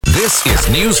This is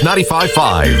News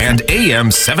 95.5 and AM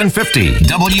 750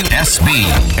 WSB.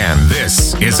 And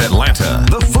this is Atlanta.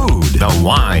 The food, the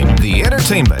wine, the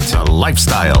entertainment, the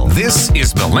lifestyle. This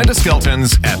is Melinda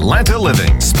Skelton's Atlanta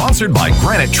Living, sponsored by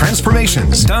Granite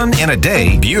Transformations. Done in a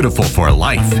day, beautiful for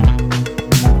life.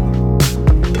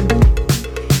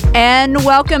 And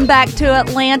welcome back to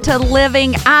Atlanta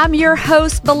Living. I'm your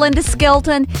host, Melinda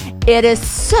Skelton. It is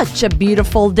such a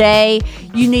beautiful day.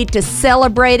 You need to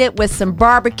celebrate it with some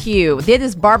barbecue. It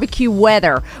is barbecue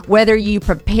weather. Whether you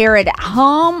prepare it at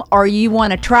home or you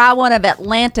want to try one of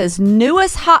Atlanta's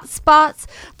newest hot spots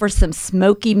for some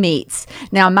smoky meats.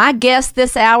 Now, my guest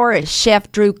this hour is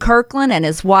Chef Drew Kirkland and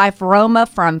his wife Roma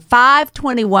from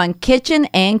 521 Kitchen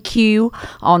and Q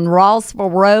on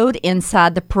Rawlsville Road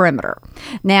inside the perimeter.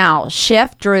 Now,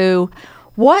 Chef Drew,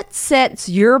 what sets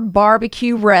your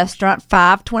barbecue restaurant,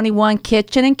 521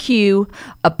 Kitchen and Q,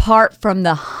 apart from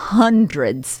the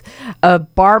hundreds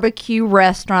of barbecue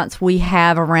restaurants we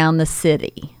have around the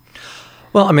city?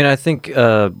 Well, I mean, I think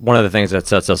one of the things that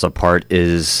sets us apart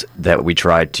is that we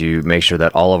try to make sure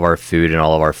that all of our food and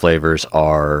all of our flavors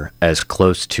are as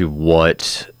close to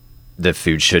what the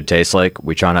food should taste like.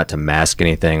 We try not to mask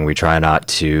anything. We try not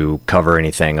to cover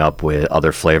anything up with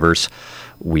other flavors.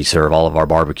 We serve all of our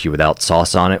barbecue without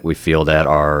sauce on it. We feel that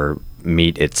our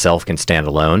meat itself can stand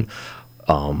alone.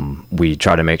 We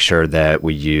try to make sure that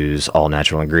we use all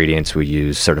natural ingredients. We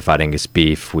use certified Angus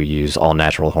beef. We use all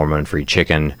natural hormone-free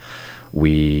chicken.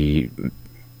 We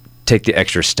take the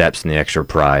extra steps and the extra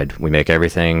pride. We make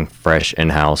everything fresh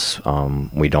in-house.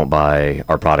 We don't buy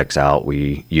our products out.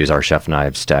 We use our chef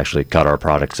knives to actually cut our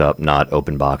products up, not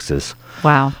open boxes.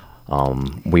 Wow.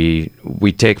 We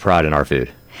take pride in our food.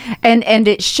 And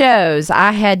it shows.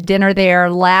 I had dinner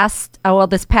there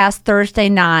this past Thursday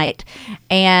night,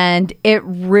 and it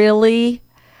really,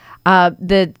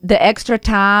 the extra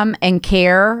time and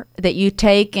care that you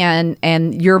take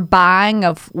and your buying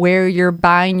of where you're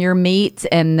buying your meats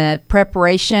and the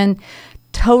preparation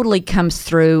totally comes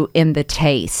through in the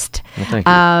taste. Well,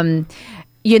 thank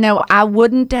you. I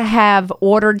wouldn't have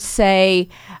ordered, say,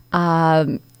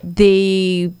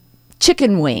 the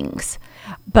chicken wings,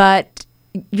 but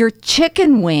your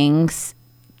chicken wings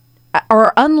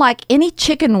are unlike any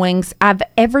chicken wings I've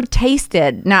ever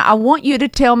tasted. Now, I want you to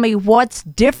tell me what's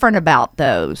different about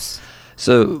those.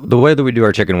 So the way that we do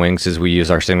our chicken wings is we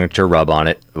use our signature rub on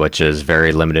it, which is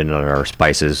very limited in our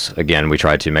spices. Again, we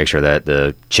try to make sure that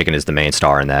the chicken is the main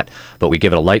star in that. But we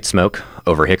give it a light smoke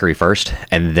over hickory first,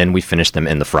 and then we finish them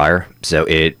in the fryer. So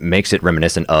it makes it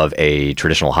reminiscent of a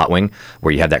traditional hot wing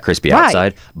where you have that crispy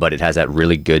outside, but it has that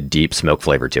really good deep smoke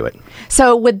flavor to it.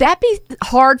 So would that be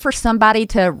hard for somebody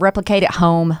to replicate at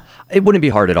home? It wouldn't be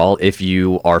hard at all if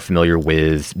you are familiar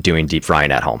with doing deep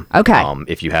frying at home. Okay.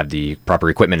 If you have the proper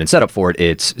equipment and setup for it,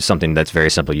 it's something that's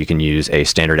very simple. You can use a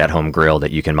standard at-home grill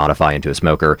that you can modify into a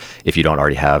smoker if you don't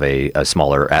already have a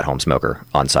smaller at-home smoker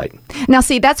on site. Now,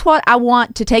 see, that's what I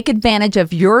want to take advantage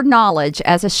of your knowledge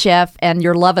as a chef and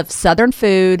your love of Southern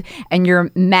food and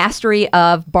your mastery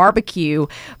of barbecue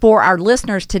for our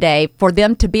listeners today, for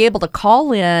them to be able to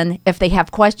call in if they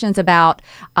have questions about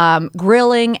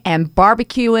grilling and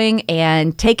barbecuing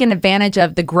and taking advantage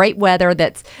of the great weather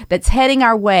that's heading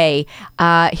our way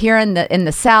here in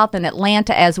the South in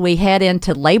Atlanta as we head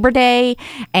into Labor Day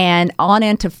and on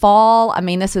into fall. I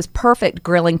mean, this is perfect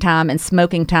grilling time and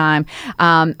smoking time.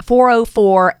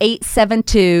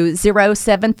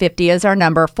 404-872-0750 is our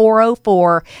number.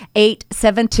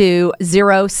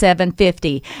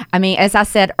 404-872-0750. I mean, as I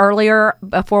said earlier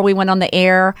before we went on the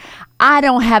air, I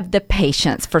don't have the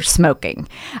patience for smoking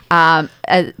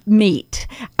meat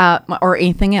or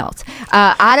anything else.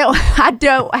 I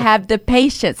don't have the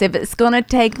patience. If it's going to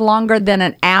take longer than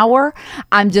an hour,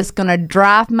 I'm just going to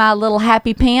drive my little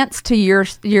happy pants to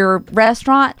your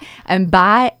restaurant and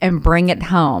buy and bring it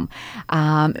home.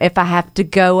 If I have to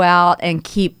go out and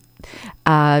keep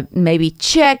maybe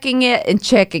checking it and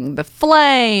checking the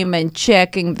flame and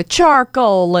checking the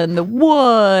charcoal and the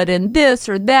wood and this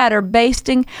or that or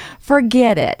basting,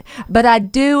 forget it. But I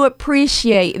do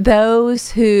appreciate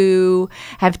those who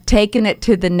have taken it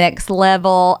to the next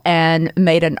level and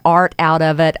made an art out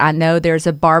of it. I know there's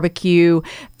a barbecue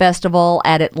festival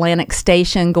at Atlantic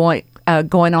Station going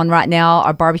on right now,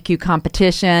 our barbecue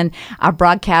competition. I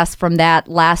broadcast from that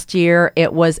last year.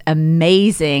 It was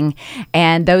amazing.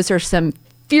 And those are some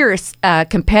fierce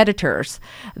competitors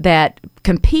that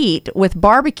compete with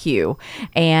barbecue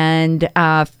and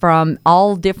from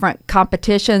all different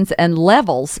competitions and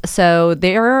levels. So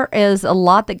there is a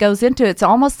lot that goes into it. It's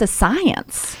almost a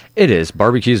science. It is.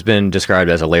 Barbecue's been described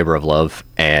as a labor of love,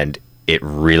 and it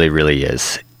really, really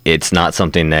is. It's not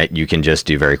something that you can just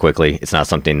do very quickly. It's not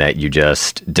something that you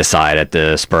just decide at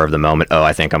the spur of the moment, oh,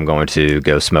 I think I'm going to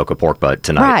go smoke a pork butt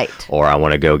tonight. Right. Or I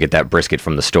want to go get that brisket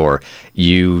from the store.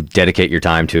 You dedicate your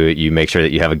time to it. You make sure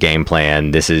that you have a game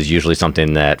plan. This is usually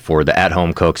something that for the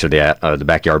at-home cooks or the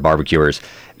backyard barbecuers,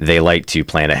 they like to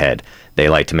plan ahead. They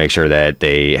like to make sure that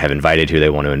they have invited who they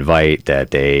want to invite,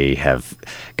 that they have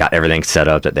got everything set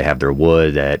up, that they have their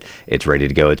wood, that it's ready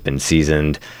to go, it's been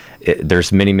seasoned.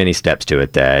 There's many steps to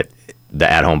it that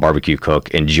the at-home barbecue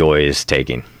cook enjoys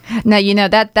taking. Now,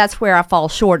 that's where I fall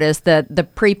short, is the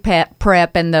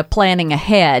prep and the planning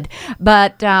ahead.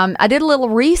 But I did a little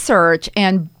research,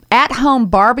 and at-home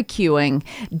barbecuing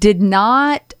did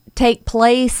not take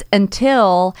place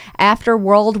until after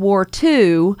World War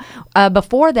II.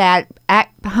 Before that,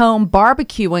 at-home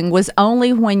barbecuing was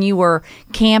only when you were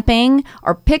camping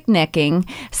or picnicking.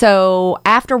 So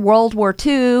after World War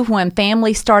II, when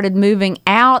families started moving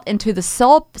out into the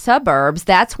suburbs,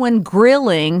 that's when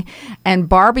grilling and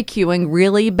barbecuing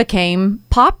really became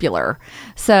popular.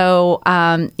 So,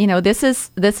 this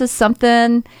is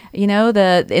something, in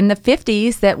the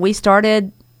 50s that we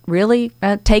started really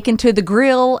taken to the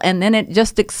grill, and then it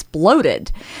just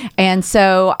exploded. And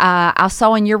so I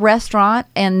saw in your restaurant,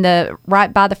 and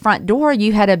right by the front door,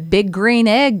 you had a big green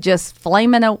egg just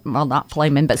not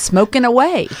flaming, but smoking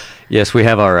away. Yes, we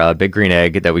have our big green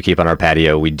egg that we keep on our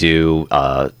patio. We do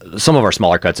some of our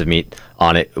smaller cuts of meat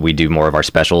on it. We do more of our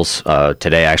specials.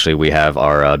 Today, actually, we have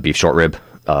our beef short rib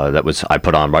I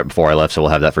put on right before I left, so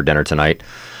we'll have that for dinner tonight.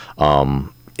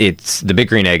 The big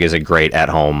green egg is a great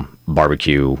at-home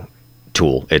barbecue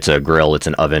tool. It's a grill, it's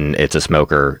an oven, it's a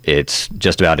smoker, it's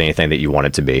just about anything that you want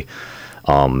it to be.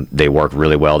 They work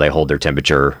really well. They hold their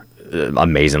temperature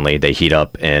amazingly. They heat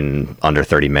up in under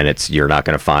 30 minutes. You're not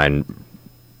going to find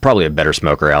probably a better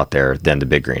smoker out there than the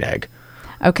big green egg.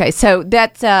 Okay, so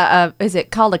that's is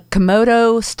it called a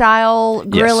Komodo style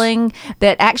grilling? Yes.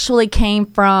 That actually came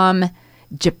from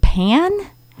Japan?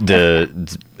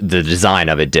 The design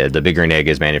of it did. The big green egg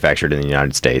is manufactured in the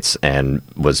United States and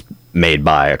was made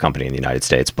by a company in the United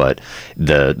States, but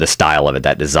the style of it,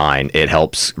 that design, it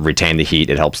helps retain the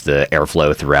heat. It helps the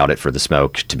airflow throughout it for the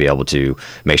smoke to be able to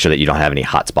make sure that you don't have any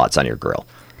hot spots on your grill.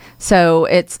 So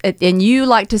and you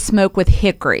like to smoke with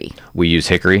hickory. We use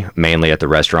hickory mainly at the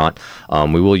restaurant.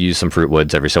 We will use some fruit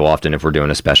woods every so often if we're doing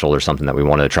a special or something that we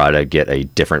want to try to get a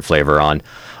different flavor on.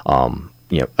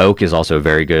 Oak is also a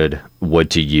very good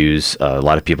wood to use. A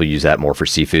lot of people use that more for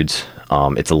seafoods.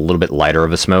 It's a little bit lighter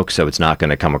of a smoke, so it's not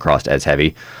going to come across as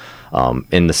heavy.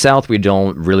 In the South, we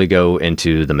don't really go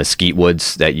into the mesquite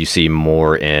woods that you see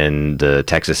more in the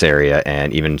Texas area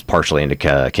and even partially into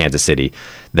Kansas City.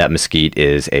 That mesquite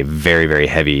is a very, very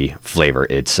heavy flavor.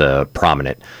 It's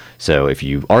prominent. So if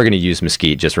you are going to use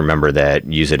mesquite, just remember that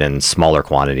use it in smaller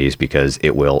quantities because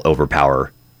it will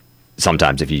overpower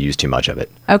sometimes if you use too much of it.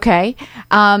 Okay.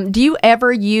 Do you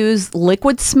ever use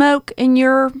liquid smoke in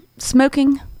your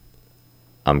smoking?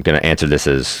 I'm going to answer this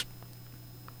as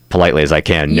politely as I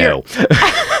can. No.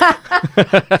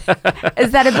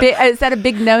 Is that a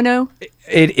big no-no?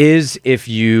 It is if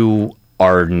you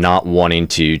are not wanting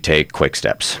to take quick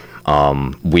steps.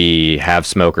 We have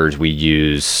smokers. We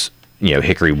use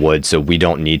hickory wood, so we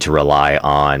don't need to rely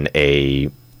on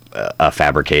a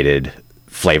fabricated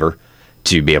flavor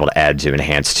to be able to add to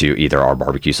enhance to either our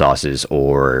barbecue sauces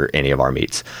or any of our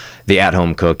meats. The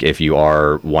at-home cook, if you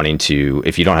don't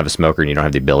have a smoker and you don't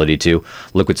have the ability to,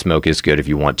 liquid smoke is good if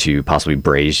you want to possibly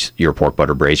braise your pork butt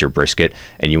or braise your brisket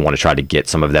and you want to try to get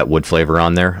some of that wood flavor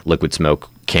on there. Liquid smoke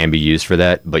can be used for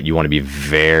that, but you want to be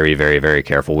very, very, very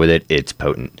careful with it. It's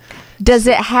potent. Does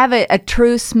it have a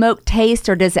true smoke taste,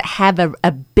 or does it have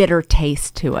a bitter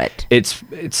taste to it? It's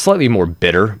slightly more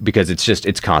bitter because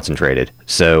it's concentrated.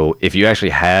 So if you actually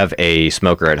have a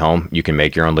smoker at home, you can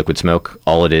make your own liquid smoke.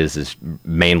 All it is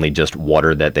mainly just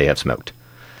water that they have smoked.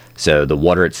 So the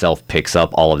water itself picks up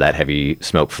all of that heavy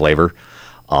smoke flavor.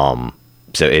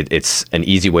 So it's an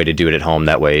easy way to do it at home.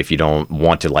 That way, if you don't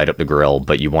want to light up the grill,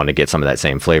 but you want to get some of that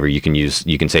same flavor, you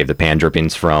can save the pan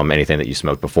drippings from anything that you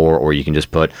smoked before, or you can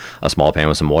just put a small pan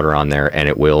with some water on there and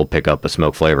it will pick up a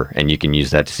smoke flavor. And you can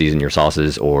use that to season your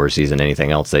sauces or season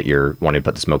anything else that you're wanting to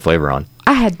put the smoke flavor on.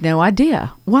 I had no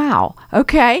idea. Wow.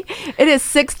 Okay. It is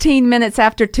 16 minutes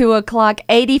after 2 o'clock,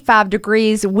 85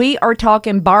 degrees. We are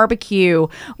talking barbecue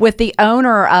with the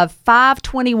owner of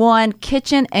 521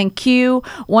 Kitchen and Q,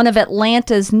 one of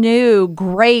Atlanta's new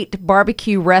great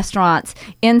barbecue restaurants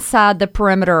inside the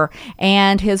perimeter.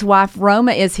 And his wife,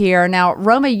 Roma, is here. Now,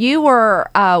 Roma, you were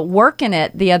working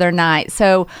it the other night.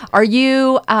 So are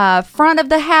you front of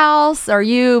the house? Are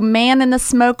you manning the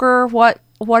smoker? What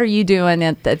are you doing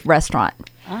at the restaurant?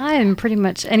 I'm pretty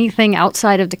much anything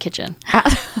outside of the kitchen.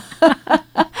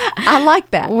 I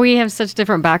like that. We have such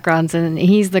different backgrounds, and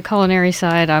he's the culinary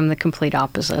side. I'm the complete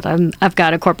opposite. I've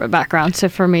got a corporate background, so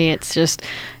for me, it's just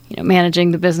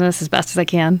managing the business as best as I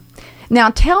can. Now,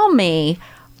 tell me,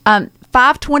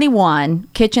 521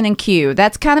 Kitchen and Q.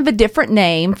 That's kind of a different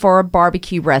name for a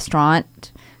barbecue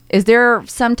restaurant. Is there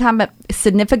some type of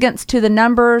significance to the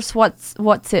numbers?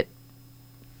 What's it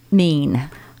mean?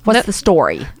 What's the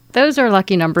story? Those are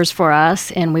lucky numbers for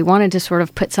us, and we wanted to sort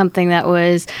of put something that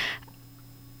was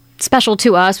special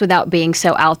to us without being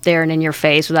so out there and in your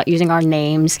face, without using our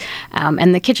names.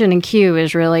 And the Kitchen and Q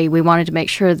is really, we wanted to make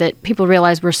sure that people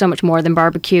realize we're so much more than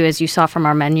barbecue, as you saw from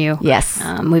our menu. Yes.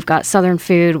 We've got Southern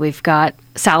food. We've got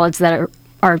salads that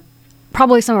are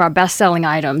probably some of our best-selling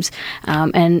items,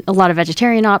 and a lot of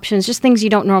vegetarian options, just things you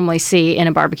don't normally see in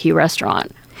a barbecue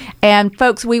restaurant. And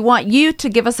folks, we want you to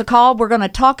give us a call. We're going to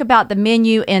talk about the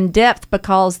menu in depth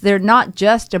because they're not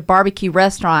just a barbecue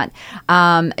restaurant.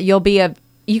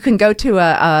 You can go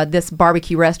to this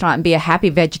barbecue restaurant and be a happy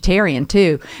vegetarian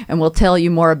too, and we'll tell you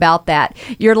more about that.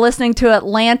 You're listening to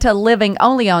Atlanta Living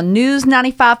only on News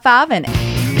 95.5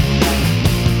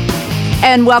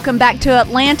 and welcome back to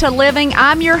Atlanta Living.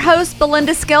 I'm your host,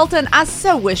 Belinda Skelton. I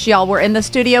so wish y'all were in the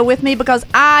studio with me because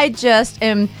I just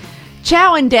am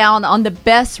chowing down on the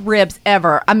best ribs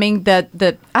ever. I mean,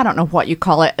 the I don't know what you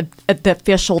call it, the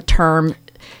official term,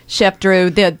 Chef Drew,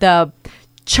 the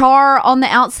char on the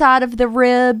outside of the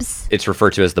ribs. It's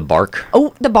referred to as the bark.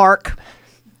 Oh, the bark.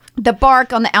 The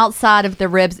bark on the outside of the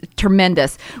ribs,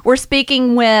 tremendous. We're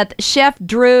speaking with Chef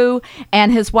Drew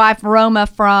and his wife Roma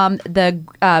from the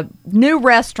new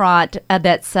restaurant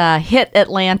that's hit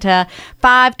Atlanta,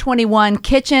 521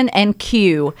 Kitchen and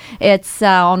Q. It's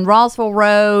on Roswell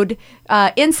Road,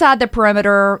 inside the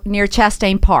perimeter near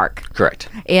Chastain Park. Correct.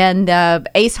 And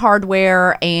Ace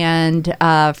Hardware and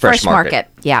Fresh Market.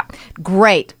 Yeah,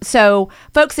 great. So,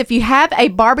 folks, if you have a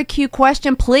barbecue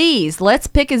question, please, let's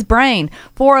pick his brain.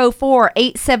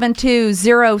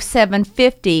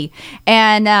 404-872-0750.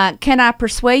 And can I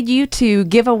persuade you to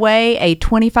give away a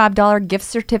 $25 gift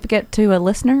certificate to a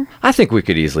listener? I think we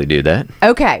could easily do that.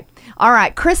 Okay. All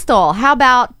right. Crystal, how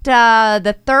about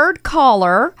the third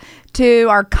caller to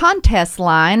our contest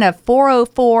line of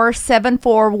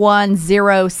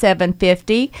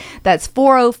 404-741-0750. That's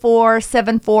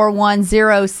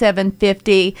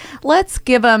 404-741-0750. Let's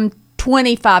give them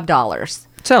 $25.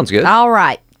 Sounds good. All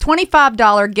right.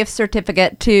 $25 gift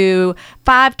certificate to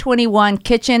 521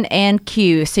 Kitchen and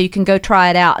Q. So you can go try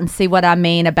it out and see what I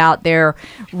mean about their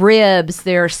ribs,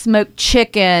 their smoked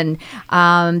chicken,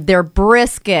 their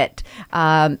brisket.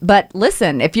 But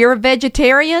listen, if you're a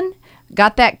vegetarian,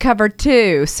 got that covered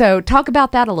too. So talk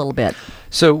about that a little bit.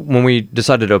 So when we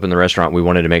decided to open the restaurant, we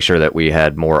wanted to make sure that we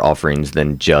had more offerings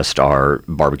than just our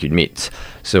barbecued meats.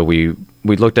 So we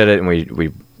looked at it and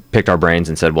we picked our brains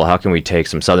and said, well, how can we take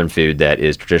some Southern food that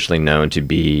is traditionally known to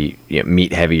be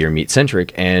meat heavy or meat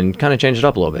centric and kind of change it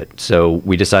up a little bit? So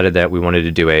we decided that we wanted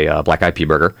to do a black eyed pea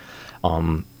burger.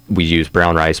 We use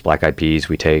brown rice, black eyed peas.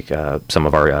 We take some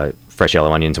of our fresh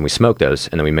yellow onions and we smoke those,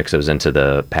 and then we mix those into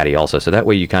the patty also. So that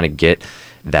way you kind of get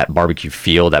that barbecue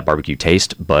feel, that barbecue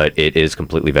taste, but it is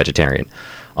completely vegetarian.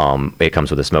 It comes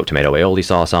with a smoked tomato aioli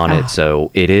sauce on it. So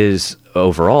it is,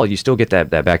 overall, you still get that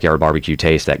backyard barbecue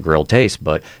taste, that grilled taste,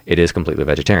 but it is completely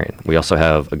vegetarian. We also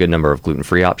have a good number of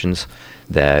gluten-free options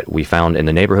that we found in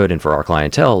the neighborhood, and for our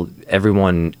clientele,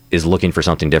 everyone is looking for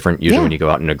something different, usually when you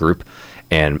go out in a group,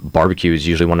 and barbecue is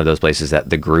usually one of those places that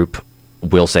the group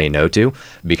will say no to,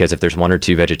 because if there's one or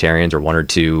two vegetarians or one or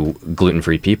two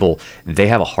gluten-free people, they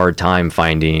have a hard time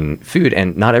finding food,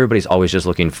 and not everybody's always just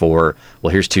looking for,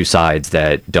 well, here's two sides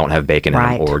that don't have bacon in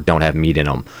them or don't have meat in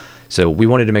them. So we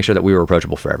wanted to make sure that we were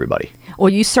approachable for everybody. Well,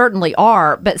 you certainly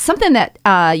are, but something that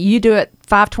you do at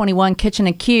 521 Kitchen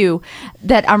and Q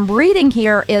that I'm reading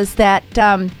here is that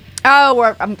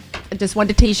I just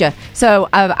wanted to tease you. So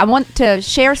I want to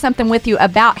share something with you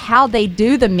about how they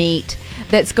do the meat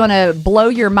that's going to blow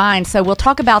your mind. So we'll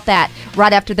talk about that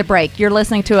right after the break. You're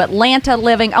listening to Atlanta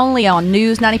Living only on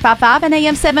News 95.5 and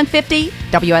AM 750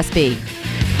 WSB.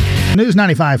 News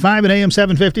 95.5 and AM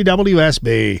 750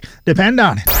 WSB. Depend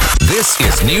on it. This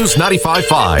is News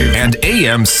 95.5 and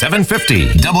AM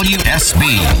 750 WSB.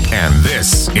 And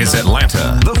this is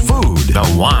Atlanta. The food,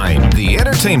 the wine, the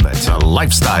entertainment, the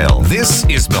lifestyle. This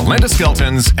is Belinda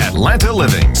Skelton's Atlanta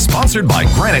Living, sponsored by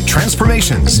Granite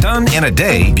Transformations. Done in a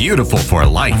day, beautiful for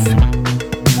life.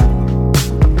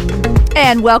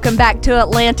 And welcome back to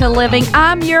Atlanta Living.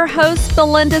 I'm your host,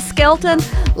 Belinda Skelton.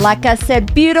 Like I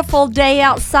said, beautiful day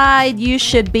outside. You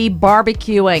should be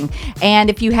barbecuing. And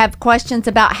if you have questions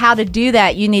about how to do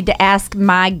that, you need to ask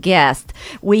my guest.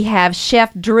 We have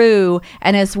Chef Drew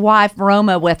and his wife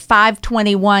Roma with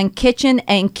 521 Kitchen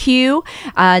and Q,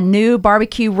 a new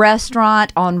barbecue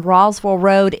restaurant on Roswell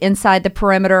Road inside the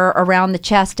perimeter around the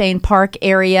Chastain Park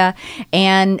area.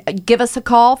 And give us a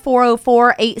call,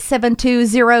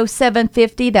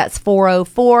 404-872-0750. That's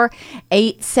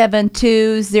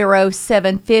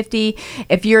 404-872-0750.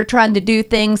 If you're trying to do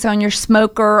things on your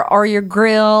smoker or your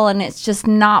grill and it's just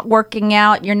not working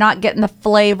out, you're not getting the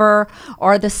flavor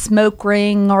or the smoke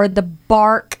ring or the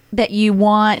bark that you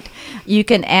want, you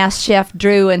can ask Chef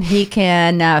Drew and he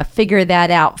can figure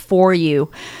that out for you.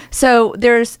 So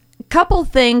there's a couple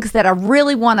things that I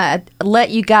really want to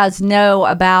let you guys know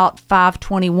about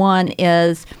 521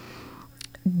 is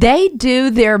they do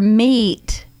their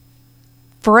meat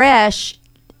fresh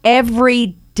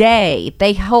every day.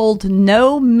 They hold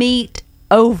no meat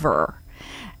over.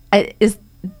 Is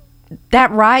that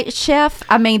right, Chef?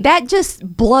 I mean, that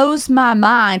just blows my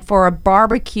mind for a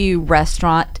barbecue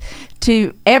restaurant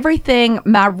to everything,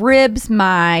 my ribs,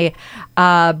 my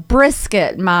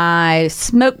brisket, my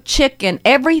smoked chicken,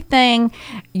 everything.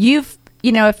 If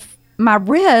my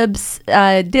ribs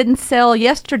didn't sell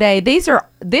yesterday,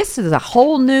 this is a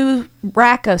whole new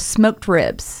rack of smoked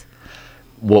ribs.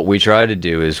 What we try to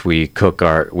do is we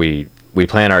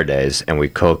plan our days and we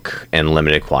cook in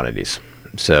limited quantities.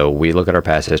 So we look at our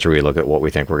past history, we look at what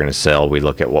we think we're going to sell, we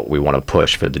look at what we want to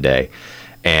push for the day,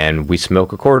 and we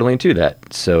smoke accordingly to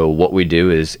that. So what we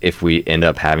do is if we end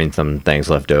up having some things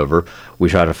left over, we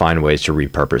try to find ways to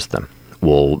repurpose them.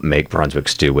 We'll make Brunswick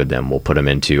stew with them. We'll put them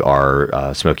into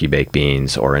our smoky baked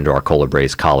beans or into our cola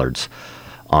braised collards.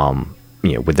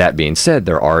 With that being said,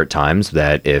 there are times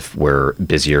that if we're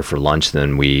busier for lunch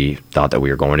than we thought that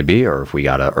we were going to be, or if we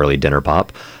got an early dinner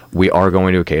pop, we are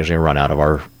going to occasionally run out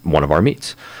of one of our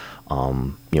meats.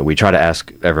 We try to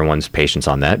ask everyone's patience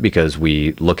on that because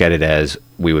we look at it as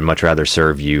we would much rather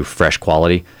serve you fresh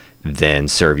quality than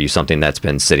serve you something that's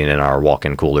been sitting in our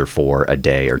walk-in cooler for a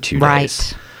day or 2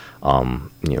 days.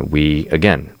 We,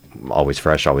 again, always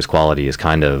fresh, always quality is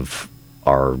kind of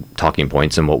our talking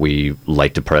points, and what we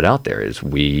like to put out there is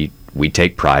we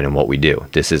take pride in what we do.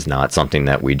 This is not something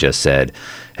that we just said,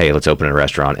 hey, let's open a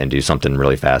restaurant and do something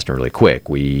really fast and really quick.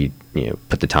 We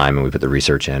put the time and we put the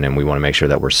research in, and we want to make sure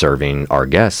that we're serving our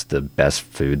guests the best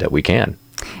food that we can.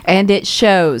 And it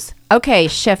shows. Okay,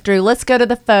 Chef Drew, let's go to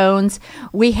the phones.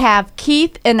 We have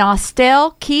Keith in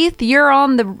Austell. Keith, you're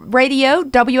on the radio,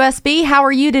 WSB. How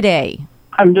are you today?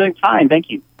 I'm doing fine,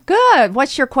 thank you. Good.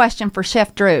 What's your question for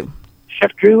Chef Drew?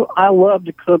 Chef Drew, I love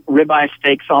to cook ribeye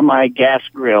steaks on my gas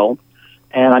grill,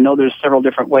 and I know there's several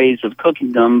different ways of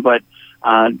cooking them, but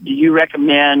do you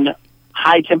recommend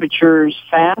high temperatures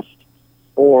fast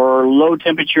or low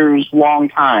temperatures long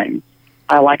time?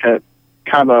 I like a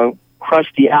kind of a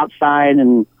crusty outside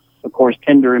and, of course,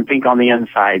 tender and pink on the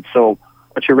inside. So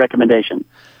what's your recommendation?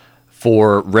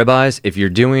 For ribeyes, if you're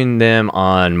doing them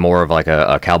on more of like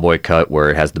a cowboy cut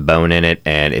where it has the bone in it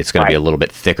and it's going to be a little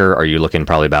bit thicker, are you looking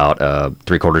probably about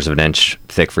 3/4 of an inch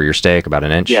thick for your steak, about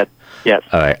an inch? Yes.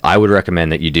 All right. I would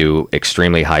recommend that you do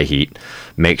extremely high heat.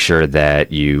 Make sure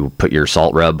that you put your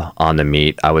salt rub on the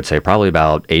meat, I would say probably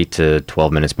about 8 to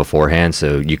 12 minutes beforehand,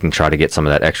 so you can try to get some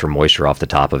of that extra moisture off the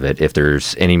top of it. If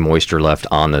there's any moisture left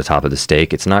on the top of the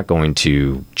steak, it's not going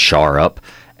to char up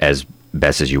as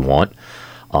best as you want.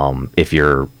 If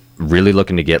you're really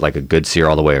looking to get like a good sear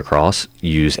all the way across,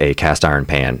 use a cast iron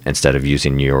pan instead of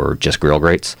using your just grill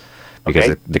grates,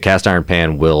 because the cast iron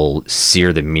pan will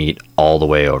sear the meat all the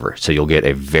way over. So you'll get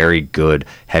a very good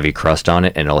heavy crust on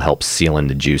it, and it'll help seal in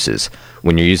the juices.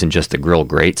 When you're using just the grill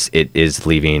grates, it is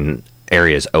leaving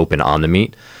areas open on the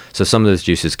meat, so some of those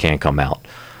juices can come out.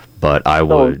 But I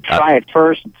would try it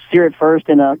first, sear it first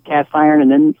in a cast iron, and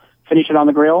then finish it on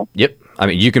the grill. Yep. I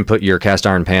mean, you can put your cast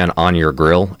iron pan on your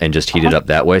grill and just heat it up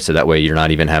that way. So that way you're not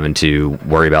even having to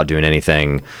worry about doing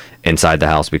anything inside the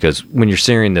house, because when you're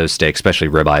searing those steaks, especially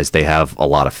ribeyes, they have a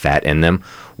lot of fat in them,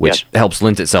 which helps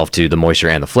lend itself to the moisture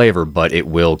and the flavor, but it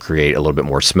will create a little bit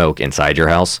more smoke inside your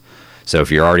house. So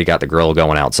if you already got the grill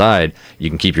going outside, you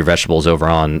can keep your vegetables over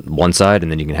on one side,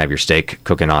 and then you can have your steak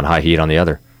cooking on high heat on the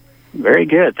other. Very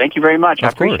good. Thank you very much. I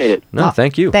appreciate it. No,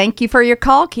 thank you. Thank you for your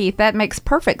call, Keith. That makes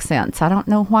perfect sense. I don't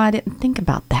know why I didn't think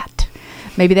about that.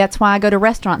 Maybe that's why I go to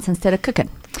restaurants instead of cooking.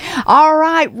 All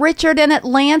right, Richard in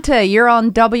Atlanta, you're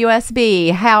on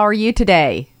WSB. How are you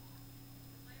today?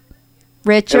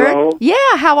 Richard? Hello?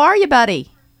 Yeah, how are you,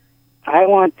 buddy? I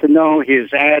want to know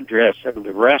his address of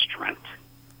the restaurant.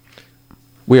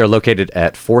 We are located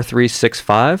at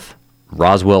 4365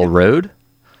 Roswell Road.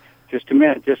 Just a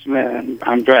minute.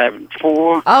 I'm driving.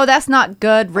 Oh, that's not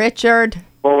good, Richard.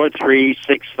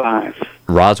 4365.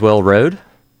 Roswell Road.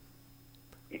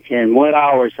 And what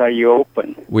hours are you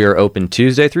open? We are open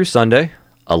Tuesday through Sunday,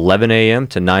 11 a.m.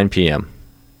 to 9 p.m.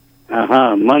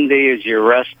 Monday is your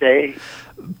rest day?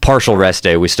 Partial rest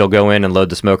day. We still go in and load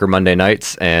the smoker Monday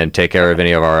nights and take care of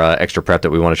any of our extra prep that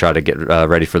we want to try to get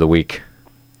ready for the week.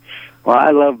 Well,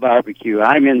 I love barbecue.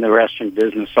 I'm in the restaurant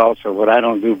business also, but I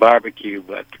don't do barbecue.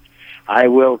 But I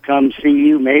will come see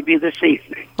you maybe this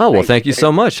evening. Oh, well, thank you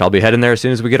so much. I'll be heading there as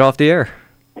soon as we get off the air.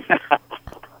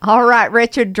 All right,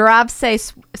 Richard, drive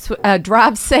safe,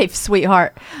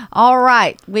 sweetheart. All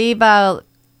right, we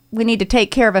need to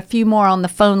take care of a few more on the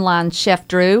phone line, Chef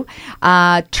Drew.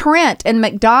 Trent and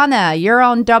McDonough, you're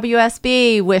on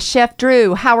WSB with Chef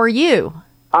Drew. How are you?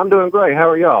 I'm doing great. How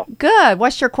are y'all? Good.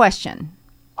 What's your question?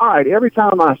 All right. Every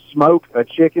time I smoke a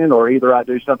chicken, or either I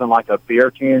do something like a beer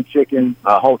can chicken,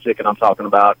 whole chicken I'm talking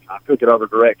about, I cook it over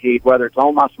direct heat, whether it's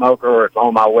on my smoker or it's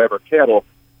on my Weber kettle,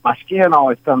 my skin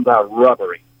always comes out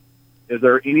rubbery. Is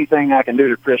there anything I can do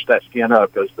to crisp that skin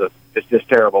up? Because it's just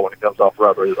terrible when it comes off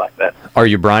rubbery like that. Are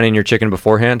you brining your chicken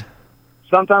beforehand?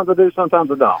 Sometimes I do, sometimes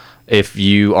I don't. If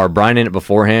you are brining it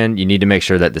beforehand, you need to make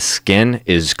sure that the skin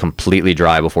is completely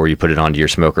dry before you put it onto your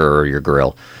smoker or your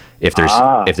grill. If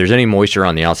there's any moisture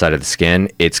on the outside of the skin,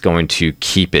 it's going to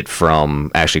keep it from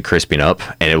actually crisping up,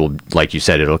 and it will, like you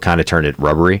said, it'll kind of turn it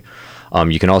rubbery.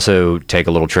 You can also take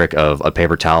a little trick of a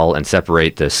paper towel and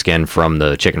separate the skin from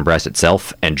the chicken breast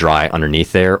itself and dry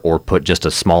underneath there, or put just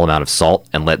a small amount of salt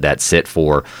and let that sit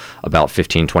for about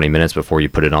 15-20 minutes before you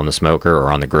put it on the smoker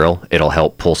or on the grill. It'll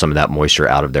help pull some of that moisture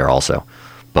out of there also.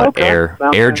 But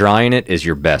air drying it is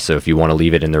your best. So if you want to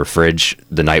leave it in the fridge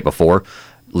the night before,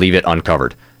 leave it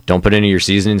uncovered. Don't put any of your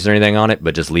seasonings or anything on it,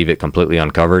 but just leave it completely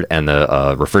uncovered, and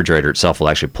the refrigerator itself will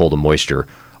actually pull the moisture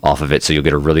off of it, so you'll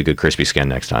get a really good crispy skin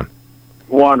next time.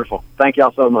 Wonderful. Thank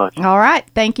y'all so much. All right.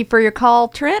 Thank you for your call,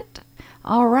 Trent.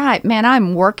 All right, man,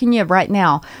 I'm working you right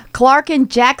now. Clark and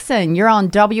Jackson, you're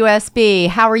on WSB.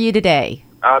 How are you today?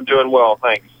 I'm doing well,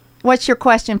 thanks. What's your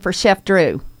question for Chef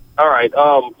Drew? All right.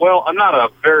 Well, I'm not I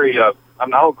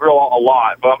don't grill a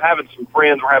lot, but I'm having some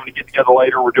friends. We're having to get together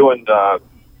later. We're doing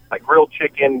like grilled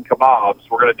chicken kebabs.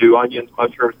 We're going to do onions,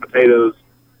 mushrooms, potatoes,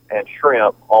 and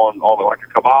shrimp on like a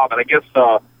kebab. And I guess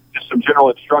just some general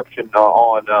instruction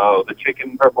on the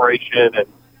chicken preparation and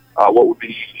what would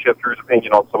be Chef Drew's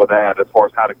opinion on some of that as far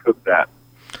as how to cook that.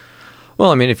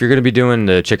 Well, I mean, if you're going to be doing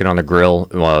the chicken on the grill,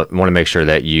 you want to make sure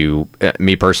that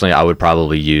me personally, I would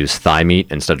probably use thigh meat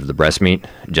instead of the breast meat.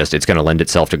 Just it's going to lend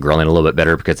itself to grilling a little bit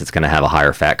better because it's going to have a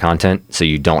higher fat content, so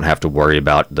you don't have to worry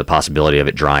about the possibility of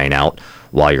it drying out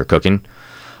while you're cooking.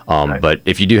 But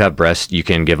if you do have breast, you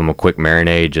can give them a quick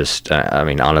marinade. Just,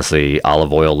 honestly,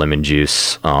 olive oil, lemon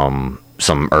juice,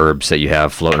 some herbs that you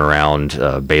have floating around.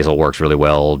 Basil works really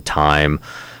well, thyme,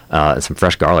 some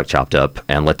fresh garlic chopped up,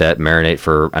 and let that marinate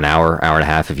for an hour, hour and a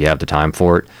half if you have the time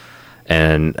for it.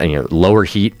 And lower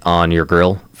heat on your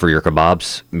grill for your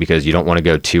kebabs, because you don't want to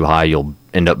go too high. You'll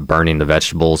end up burning the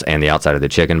vegetables and the outside of the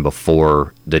chicken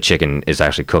before the chicken is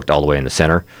actually cooked all the way in the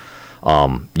center.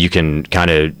 You can kind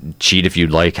of cheat if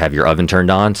you'd like, have your oven turned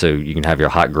on so you can have your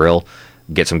hot grill,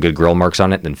 get some good grill marks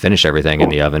on it, then finish everything in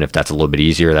the oven if that's a little bit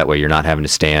easier. That way you're not having to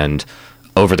stand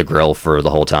over the grill for the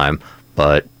whole time.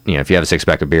 But, if you have a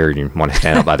six-pack of beer and you want to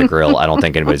stand up by the grill, I don't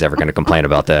think anybody's ever going to complain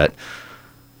about that.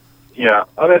 Yeah.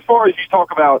 As far as you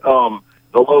talk about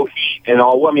the low heat and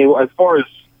all, as far as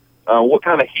what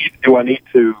kind of heat do I need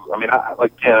to,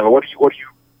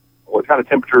 what kind of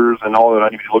temperatures and all that I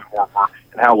need to be looking for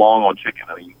and how long on chicken?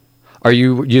 Are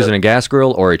you using a gas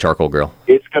grill or a charcoal grill?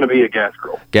 It's going to be a gas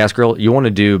grill. Gas grill, you want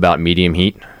to do about medium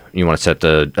heat. You want to set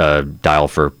the dial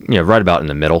for, right about in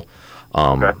the middle.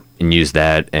 Okay. And use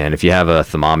that. And if you have a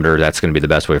thermometer, that's going to be the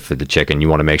best way for the chicken. You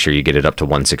want to make sure you get it up to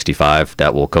 165.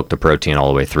 That will cook the protein all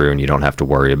the way through, and you don't have to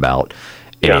worry about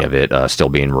any of it still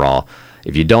being raw.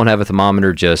 If you don't have a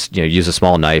thermometer, just use a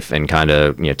small knife and kind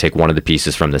of take one of the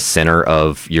pieces from the center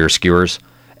of your skewers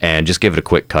and just give it a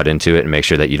quick cut into it and make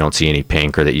sure that you don't see any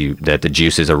pink or that the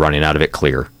juices are running out of it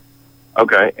clear.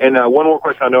 Okay. And one more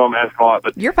question. I know I'm asking a lot,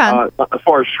 but you're fine. As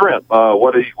far as shrimp,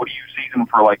 what do you season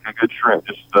for like a good shrimp?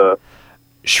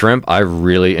 Shrimp, I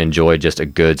really enjoy just a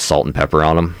good salt and pepper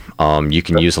on them. You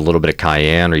can use a little bit of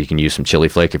cayenne, or you can use some chili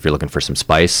flake if you're looking for some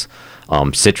spice.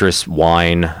 Citrus,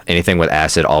 wine, anything with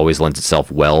acid always lends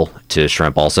itself well to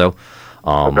shrimp also.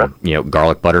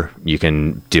 Garlic butter, you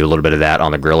can do a little bit of that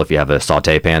on the grill. If you have a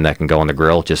saute pan that can go on the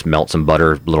grill, just melt some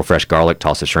butter, a little fresh garlic,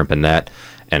 toss the shrimp in that.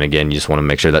 And again, you just want to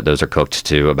make sure that those are cooked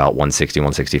to about 160,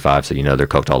 165, so they're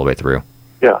cooked all the way through.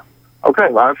 Yeah. Okay,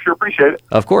 well, I sure appreciate it.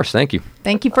 Of course. Thank you.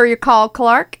 Thank you for your call,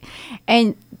 Clark.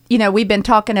 And, you know, we've been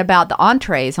talking about the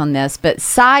entrees on this, but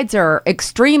sides are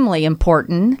extremely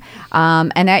important.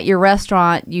 And at your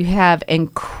restaurant, you have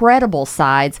incredible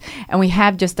sides. And we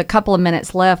have just a couple of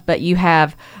minutes left, but you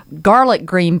have garlic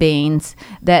green beans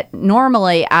that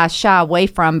normally I shy away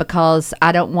from because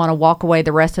I don't want to walk away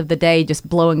the rest of the day just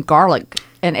blowing garlic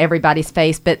in everybody's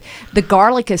face. But the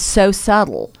garlic is so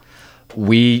subtle.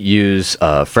 We use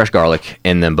fresh garlic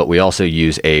in them, but we also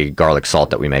use a garlic salt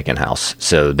that we make in-house.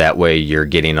 So that way you're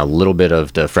getting a little bit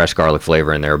of the fresh garlic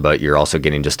flavor in there, but you're also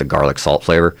getting just the garlic salt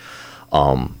flavor.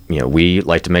 We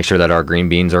like to make sure that our green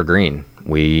beans are green.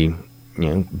 We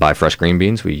buy fresh green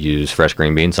beans. We use fresh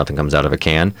green beans. Something comes out of a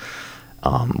can.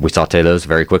 We saute those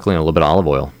very quickly in a little bit of olive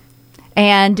oil.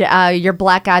 And your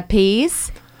black-eyed peas?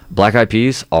 Black-eyed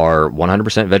peas are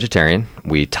 100% vegetarian.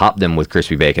 We top them with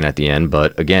crispy bacon at the end,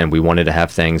 but again, we wanted to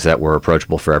have things that were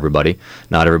approachable for everybody.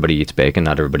 Not everybody eats bacon.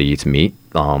 Not everybody eats meat.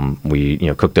 We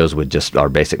cook those with just our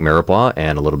basic mirepoix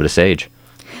and a little bit of sage.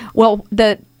 Well,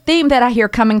 the theme that I hear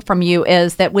coming from you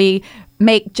is that we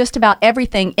make just about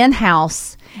everything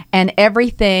in-house, and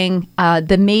everything,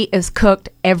 the meat is cooked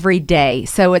every day.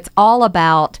 So it's all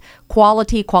about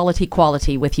quality, quality,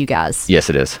 quality with you guys. Yes,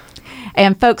 it is.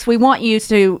 And folks, we want you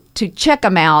to check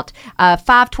them out.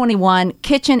 521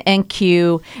 Kitchen and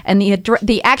Q, and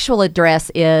the actual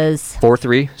address is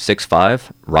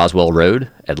 4365 Roswell Road,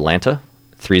 Atlanta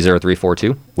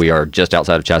 30342. We are just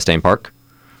outside of Chastain Park.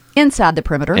 Inside the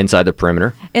perimeter. Inside the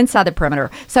perimeter. Inside the perimeter.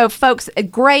 So, folks, a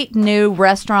great new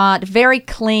restaurant, very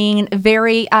clean,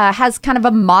 very has kind of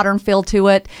a modern feel to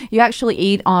it. You actually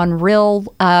eat on real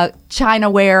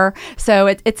Chinaware, so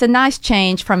it's a nice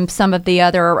change from some of the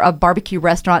other barbecue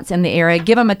restaurants in the area.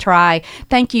 Give them a try.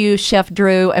 Thank you, Chef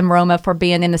Drew and Roma, for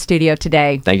being in the studio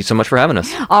today. Thank you so much for having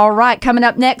us. All right, coming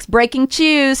up next, Breaking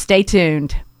Chews. Stay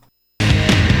tuned.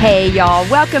 Hey, y'all.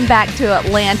 Welcome back to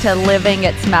Atlanta Living.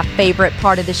 It's my favorite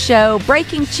part of the show,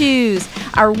 Breaking Chews,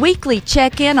 our weekly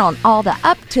check-in on all the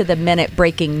up-to-the-minute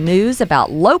breaking news about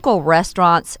local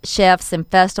restaurants, chefs, and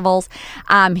festivals.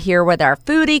 I'm here with our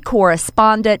foodie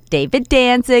correspondent, David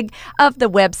Danzig, of the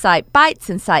website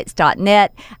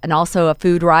BitesandSights.net, and also a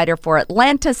food writer for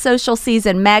Atlanta Social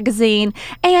Season magazine,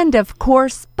 and, of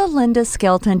course,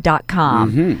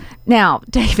 BelindaSkelton.com. Mm-hmm. Now,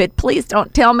 David, please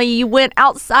don't tell me you went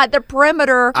outside the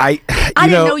perimeter. I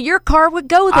didn't know your car would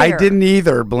go there. I didn't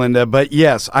either, Belinda. But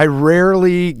yes, I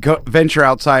rarely venture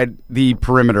outside the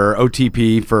perimeter,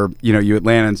 OTP for you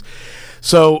Atlantans.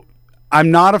 So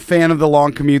I'm not a fan of the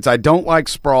long commutes. I don't like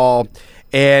sprawl.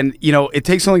 And, it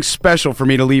takes something special for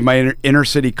me to leave my inner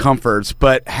city comforts.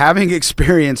 But having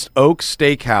experienced Oak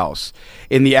Steakhouse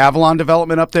in the Avalon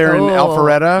development up there in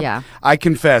Alpharetta, yeah. I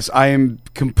confess I am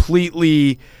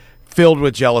completely filled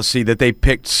with jealousy that they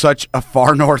picked such a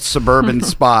far north suburban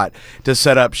spot to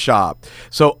set up shop.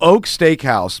 So Oak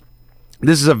Steakhouse,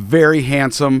 this is a very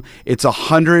handsome, it's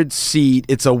 100-seat,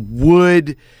 it's a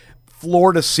wood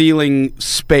floor-to-ceiling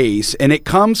space, and it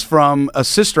comes from a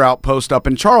sister outpost up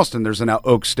in Charleston. There's an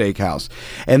Oak Steakhouse,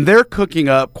 and they're cooking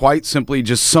up, quite simply,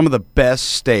 just some of the best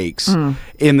steaks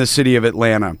in the city of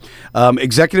Atlanta.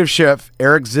 Executive chef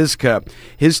Eric Zizka,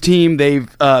 his team,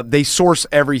 they source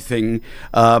everything,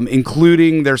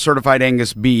 including their certified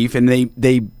Angus beef, and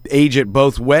they age it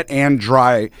both wet and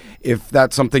dry, if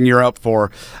that's something you're up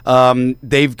for.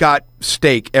 They've got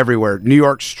steak everywhere. New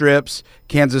York strips,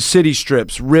 Kansas City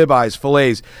strips, ribeyes,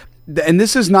 fillets. And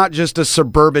this is not just a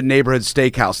suburban neighborhood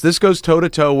steakhouse. This goes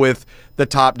toe-to-toe with the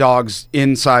top dogs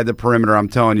inside the perimeter, I'm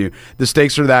telling you. The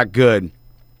steaks are that good.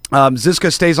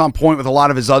 Zizka stays on point with a lot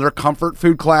of his other comfort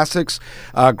food classics.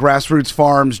 Grassroots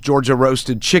Farms Georgia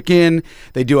roasted chicken.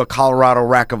 They do a Colorado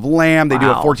rack of lamb. They do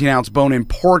a 14-ounce bone-in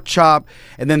pork chop.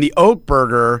 And then the Oak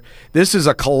Burger. This is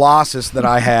a colossus that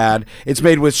I had. It's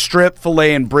made with strip,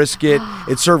 filet, and brisket.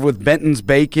 It's served with Benton's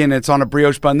bacon. It's on a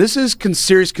brioche bun. This is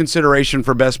serious consideration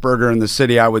for best burger in the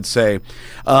city, I would say.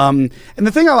 And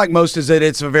the thing I like most is that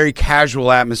it's a very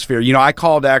casual atmosphere. I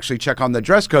called to actually check on the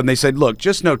dress code, and they said, look,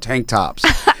 just no tank tops.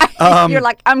 You're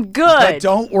like, I'm good. But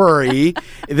don't worry.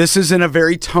 This is in a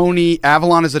very Tony,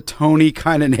 Avalon is a Tony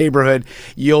kind of neighborhood.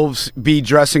 You'll be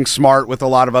dressing smart with a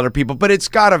lot of other people, but it's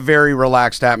got a very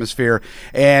relaxed atmosphere.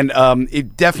 And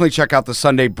definitely check out the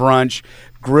Sunday brunch.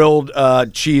 Grilled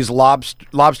cheese,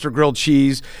 lobster grilled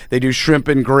cheese. They do shrimp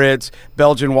and grits,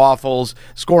 Belgian waffles.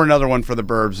 Score another one for the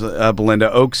burbs,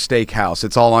 Belinda. Oak Steakhouse.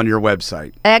 It's all on your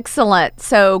website. Excellent.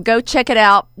 So go check it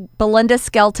out,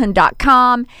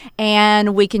 BelindaSkelton.com,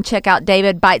 and we can check out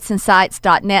David,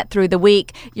 BitesandSights.net through the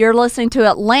week. You're listening to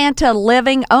Atlanta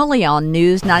Living only on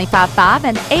News 95.5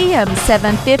 and AM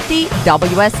 750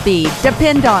 WSB.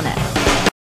 Depend on it.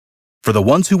 For the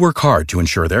ones who work hard to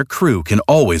ensure their crew can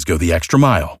always go the extra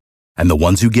mile, and the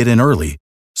ones who get in early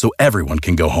so everyone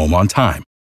can go home on time,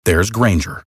 there's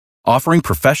Grainger, offering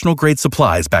professional-grade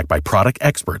supplies backed by product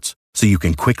experts so you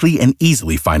can quickly and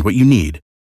easily find what you need.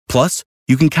 Plus,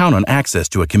 you can count on access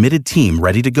to a committed team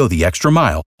ready to go the extra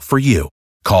mile for you.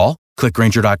 Call, click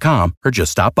Grainger.com, or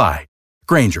just stop by.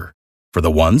 Grainger, for the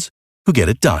ones who get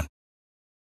it done.